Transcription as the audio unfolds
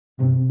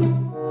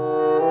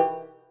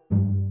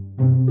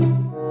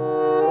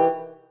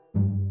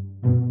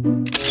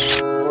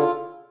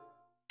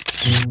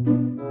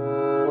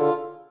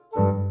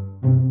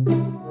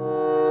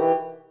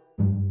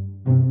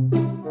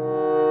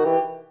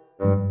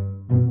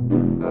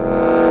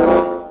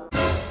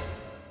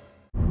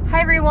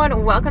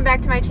Welcome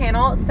back to my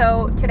channel.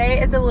 So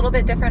today is a little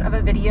bit different of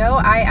a video.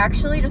 I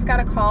actually just got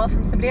a call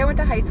from somebody I went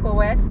to high school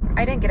with.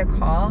 I didn't get a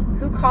call.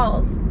 Who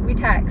calls? We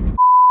text.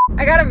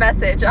 I got a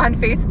message on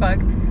Facebook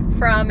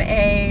from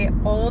a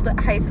old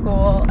high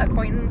school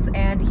acquaintance,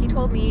 and he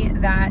told me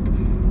that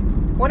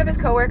one of his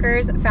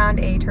coworkers found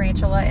a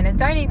tarantula in his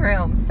dining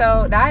room.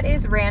 So that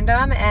is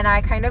random, and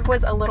I kind of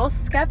was a little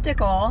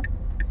skeptical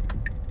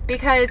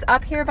because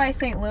up here by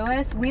St.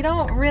 Louis, we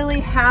don't really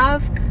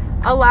have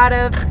a lot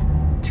of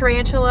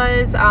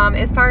tarantulas.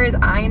 As far as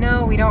I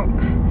know, we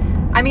don't.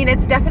 I mean,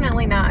 it's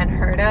definitely not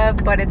unheard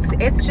of, but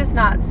it's just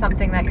not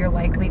something that you're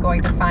likely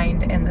going to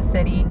find in the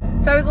city.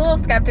 So I was a little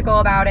skeptical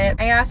about it.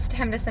 I asked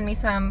him to send me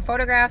some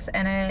photographs,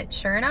 and it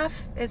sure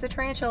enough is a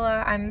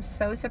tarantula. I'm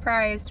so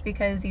surprised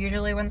because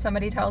usually when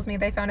somebody tells me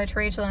they found a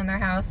tarantula in their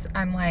house,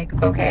 I'm like,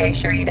 okay,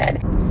 sure you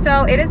did.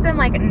 So it has been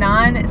like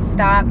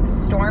non-stop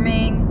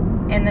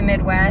storming in the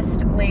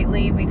Midwest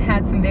lately. We've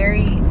had some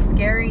very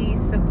scary,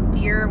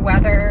 severe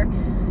weather.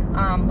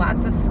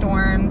 Lots of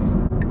storms.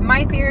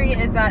 My theory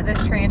is that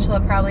this tarantula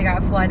probably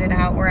got flooded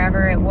out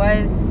wherever it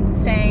was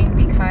staying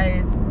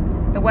because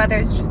the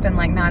weather's just been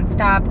like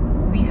nonstop.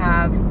 We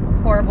have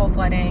horrible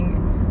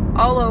flooding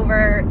all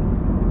over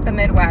the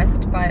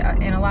Midwest,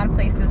 but in a lot of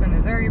places in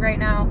Missouri right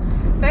now.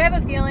 So I have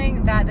a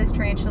feeling that this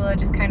tarantula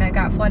just kind of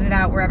got flooded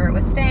out wherever it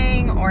was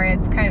staying, or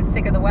it's kind of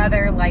sick of the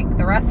weather like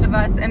the rest of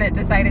us, and it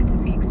decided to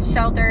seek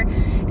shelter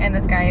in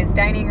this guy's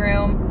dining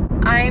room.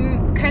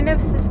 I'm kind of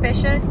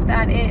suspicious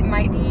that it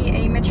might be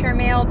a mature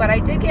male, but I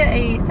did get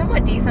a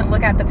somewhat decent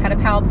look at the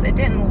pedipalps. It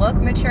didn't look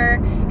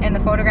mature in the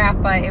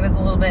photograph, but it was a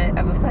little bit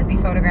of a fuzzy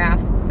photograph,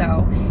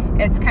 so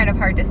it's kind of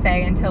hard to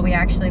say until we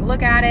actually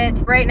look at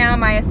it. Right now,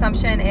 my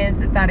assumption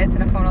is that it's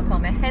an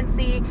Aphonopelma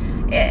hensi.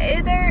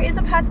 There is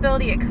a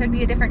possibility it could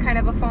be a different kind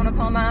of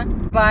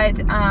Aphonopelma,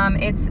 but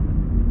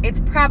it's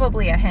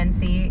probably a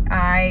hensi,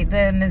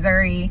 the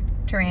Missouri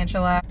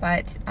tarantula,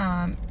 but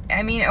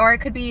I mean, or it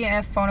could be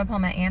a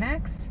Aphonopelma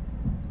annex.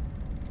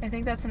 I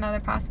think that's another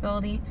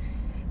possibility.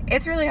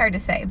 It's really hard to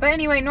say. But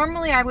anyway,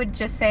 normally I would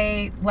just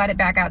say let it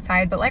back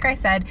outside. But like I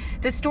said,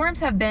 the storms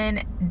have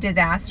been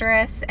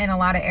disastrous in a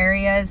lot of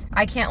areas.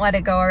 I can't let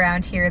it go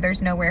around here.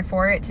 There's nowhere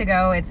for it to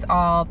go. It's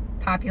all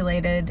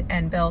populated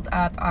and built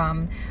up.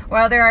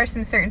 While there are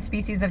some certain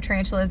species of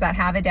tarantulas that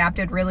have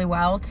adapted really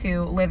well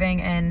to living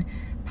in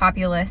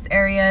populous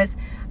areas,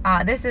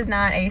 this is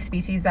not a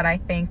species that I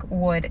think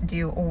would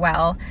do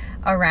well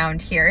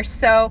around here.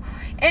 So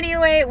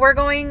anyway, we're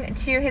going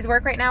to his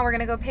work right now. We're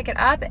gonna go pick it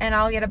up and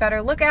I'll get a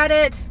better look at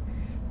it,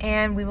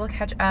 and we will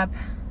catch up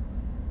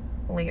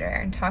later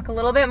and talk a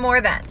little bit more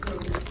then.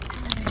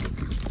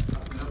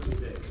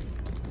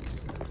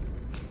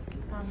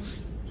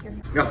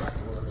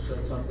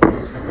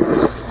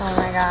 Oh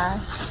my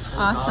gosh,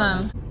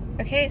 awesome.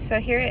 Okay, so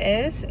here it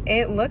is.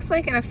 It looks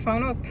like an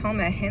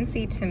Aphonopelma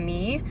hensi to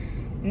me.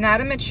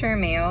 Not a mature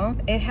male.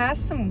 It has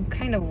some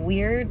kind of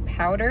weird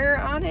powder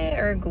on it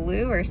or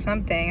glue or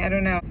something. I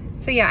don't know.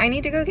 So yeah, I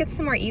need to go get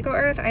some more eco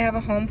earth. I have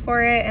a home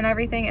for it and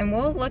everything, and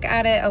we'll look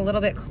at it a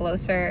little bit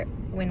closer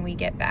when we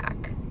get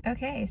back.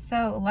 Okay,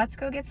 so let's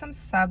go get some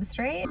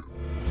substrate.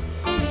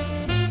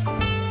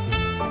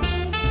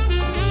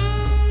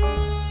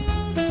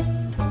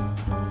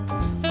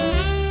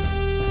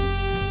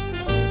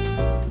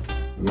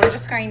 We're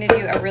just going to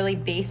do a really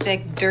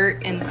basic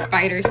dirt and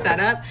spider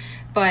setup,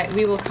 but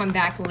we will come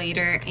back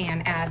later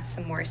and add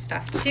some more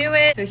stuff to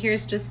it. So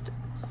here's just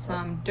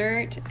some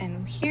dirt,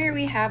 and here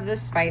we have the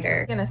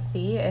spider. I'm gonna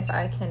see if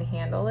I can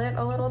handle it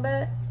a little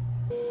bit.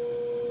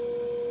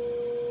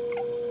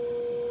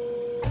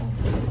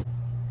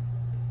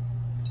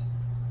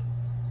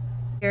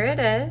 Here it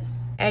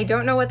is. I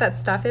don't know what that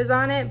stuff is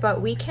on it,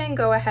 but we can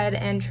go ahead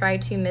and try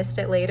to mist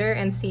it later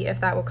and see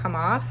if that will come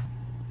off.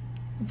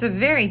 It's a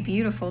very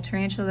beautiful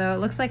tarantula though. It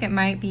looks like it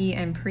might be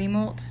in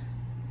pre-molt,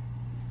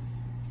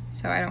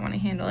 so I don't want to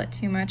handle it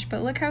too much,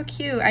 but look how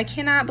cute. I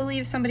cannot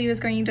believe somebody was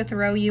going to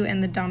throw you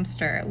in the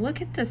dumpster.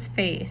 Look at this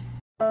face.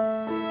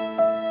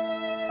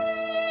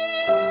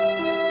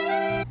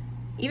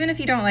 Even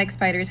if you don't like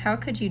spiders, how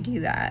could you do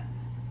that?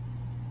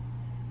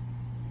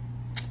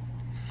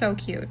 So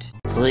cute.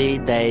 3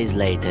 days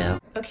later.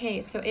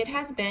 Okay, so it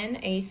has been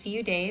a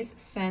few days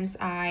since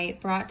I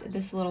brought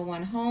this little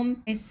one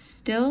home. I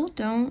still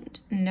don't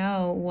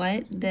know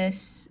what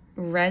this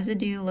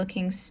residue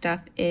looking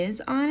stuff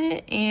is on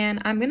it,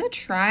 and I'm gonna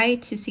try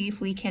to see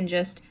if we can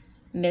just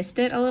mist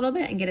it a little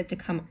bit and get it to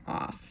come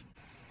off.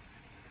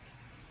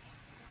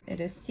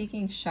 It is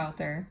seeking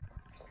shelter.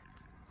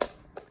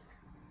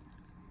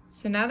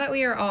 So now that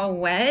we are all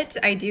wet,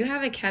 I do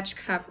have a catch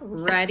cup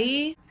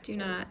ready. Do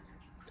not,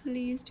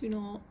 please do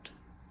not.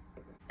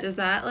 Does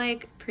that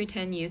like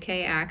pretend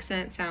UK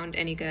accent sound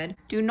any good?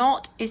 Do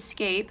not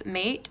escape,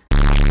 mate.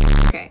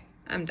 Okay,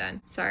 I'm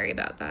done. Sorry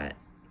about that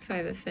if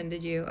I've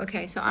offended you.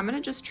 Okay, so I'm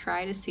gonna just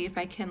try to see if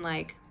I can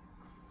like,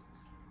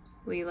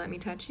 will you let me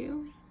touch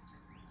you?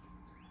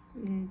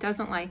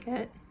 Doesn't like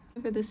it.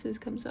 Whatever this is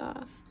comes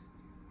off.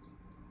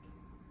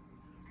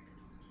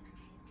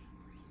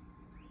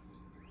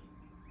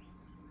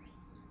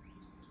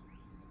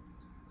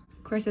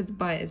 Of course its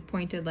butt is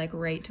pointed like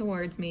right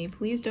towards me.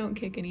 Please don't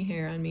kick any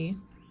hair on me.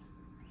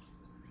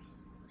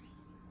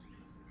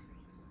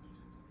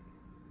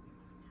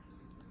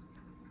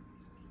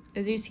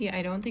 As you see,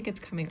 I don't think it's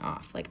coming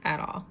off, like, at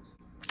all.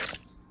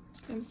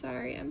 I'm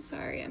sorry, I'm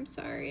sorry, I'm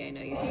sorry. I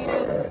know you hate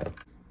it.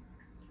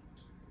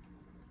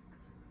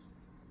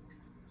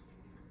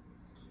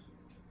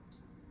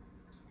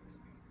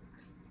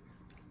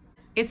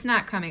 It's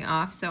not coming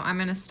off, so I'm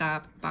gonna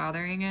stop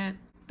bothering it.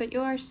 But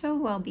you are so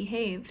well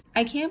behaved.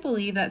 I can't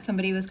believe that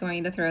somebody was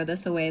going to throw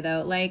this away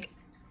though. Like,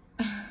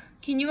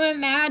 can you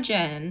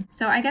imagine?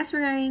 So I guess we're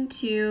going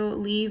to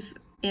leave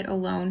it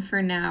alone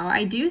for now.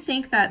 I do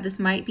think that this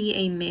might be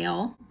a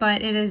male,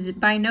 but it is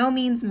by no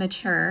means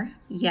mature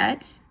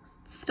yet.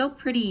 It's still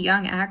pretty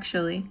young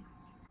actually.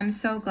 I'm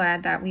so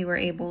glad that we were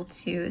able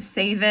to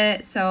save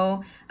it.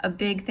 So a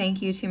big thank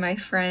you to my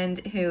friend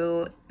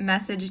who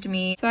messaged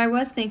me. So I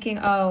was thinking,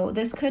 oh,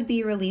 this could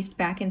be released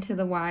back into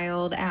the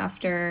wild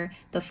after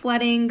the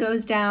flooding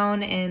goes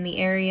down in the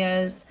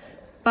areas.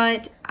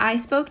 But I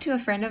spoke to a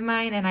friend of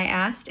mine and I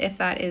asked if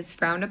that is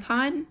frowned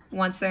upon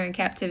once they're in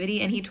captivity.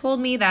 And he told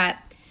me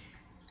that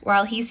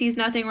while he sees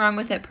nothing wrong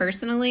with it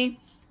personally,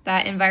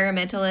 that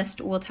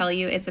environmentalists will tell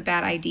you it's a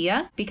bad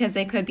idea because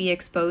they could be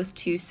exposed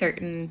to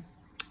certain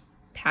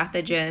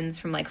pathogens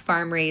from like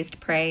farm-raised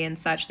prey and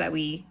such that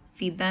we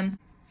feed them.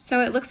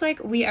 So it looks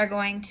like we are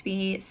going to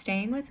be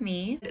staying with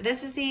me.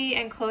 This is the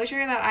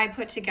enclosure that I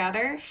put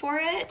together for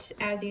it.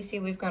 As you see,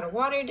 we've got a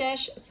water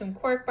dish, some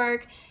cork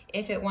bark.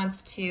 If it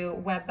wants to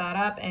web that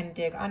up and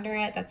dig under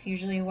it, that's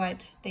usually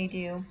what they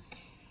do.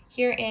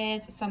 Here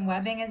is some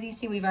webbing. As you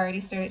see, we've already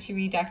started to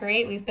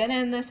redecorate. We've been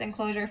in this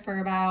enclosure for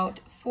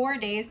about 4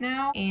 days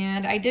now,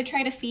 and I did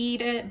try to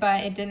feed it,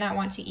 but it did not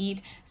want to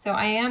eat. So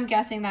I am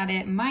guessing that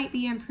it might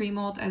be in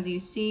pre-molt. As you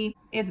see,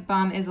 its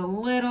bum is a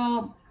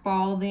little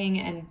balding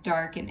and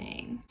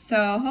darkening.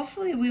 So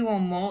hopefully we will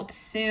molt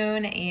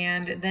soon,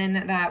 and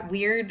then that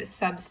weird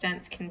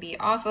substance can be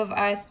off of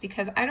us,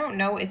 because I don't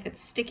know if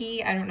it's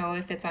sticky, I don't know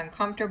if it's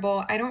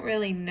uncomfortable, I don't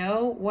really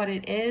know what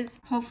it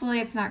is. Hopefully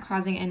it's not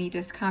causing any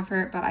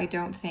discomfort, but I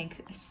don't think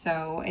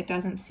so. It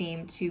doesn't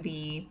seem to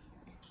be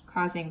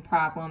causing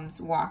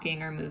problems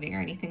walking or moving or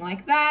anything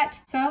like that.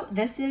 So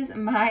this is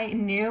my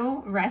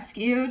new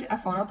rescued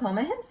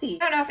Aphonopelmahense. I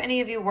don't know if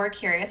any of you were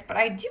curious, but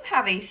I do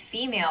have a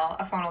female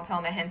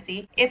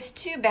Aphonopelmahense. It's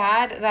too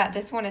bad that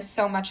this one is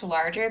so much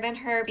larger than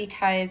her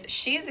because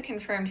she's a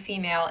confirmed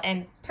female,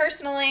 and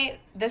personally,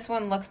 this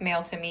one looks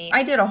male to me.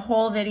 I did a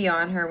whole video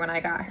on her when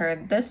I got her.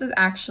 This was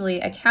actually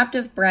a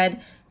captive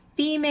bred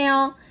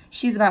female.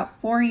 She's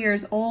about 4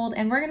 years old,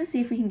 and we're gonna see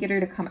if we can get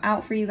her to come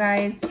out for you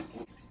guys.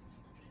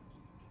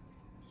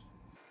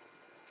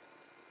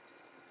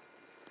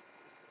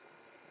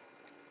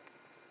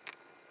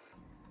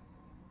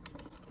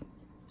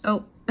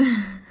 Oh,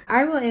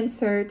 I will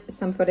insert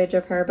some footage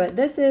of her, but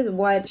this is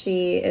what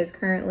she is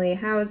currently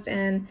housed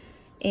in,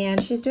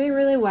 and she's doing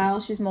really well.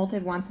 She's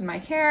molted once in my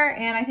care,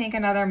 and I think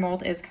another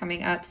molt is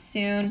coming up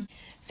soon.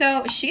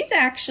 So she's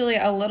actually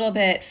a little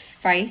bit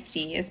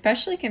feisty,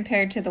 especially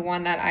compared to the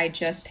one that I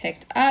just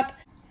picked up,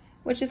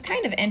 which is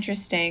kind of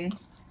interesting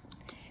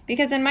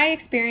because in my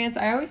experience,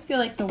 I always feel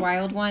like the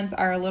wild ones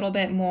are a little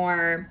bit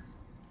more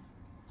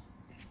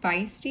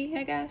feisty,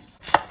 I guess.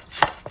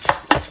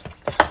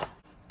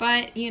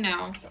 But, you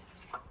know,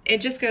 it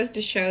just goes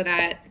to show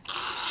that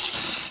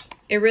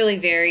it really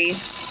varies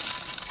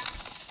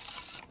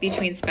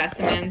between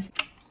specimens.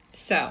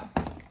 So,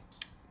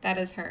 that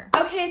is her.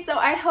 Okay, so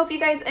I hope you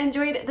guys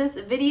enjoyed this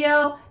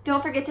video.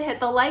 Don't forget to hit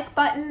the like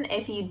button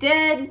if you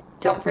did.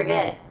 Don't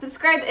forget.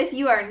 Subscribe if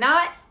you are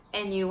not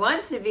and you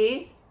want to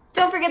be.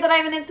 Don't forget that I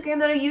have an Instagram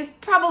that I use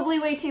probably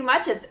way too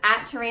much. It's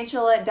at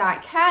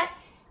Tarantula.Kat.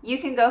 You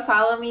can go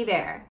follow me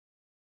there.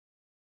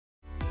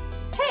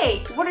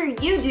 Hey, what are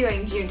you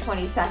doing June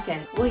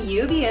 22nd? Will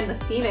you be in the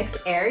Phoenix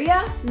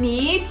area?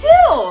 Me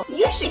too!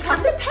 You should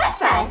come to Pet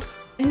Fest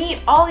and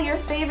meet all your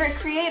favorite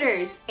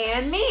creators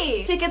and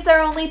me. Tickets are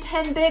only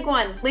 10 big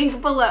ones.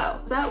 Link below.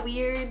 Is that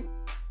weird?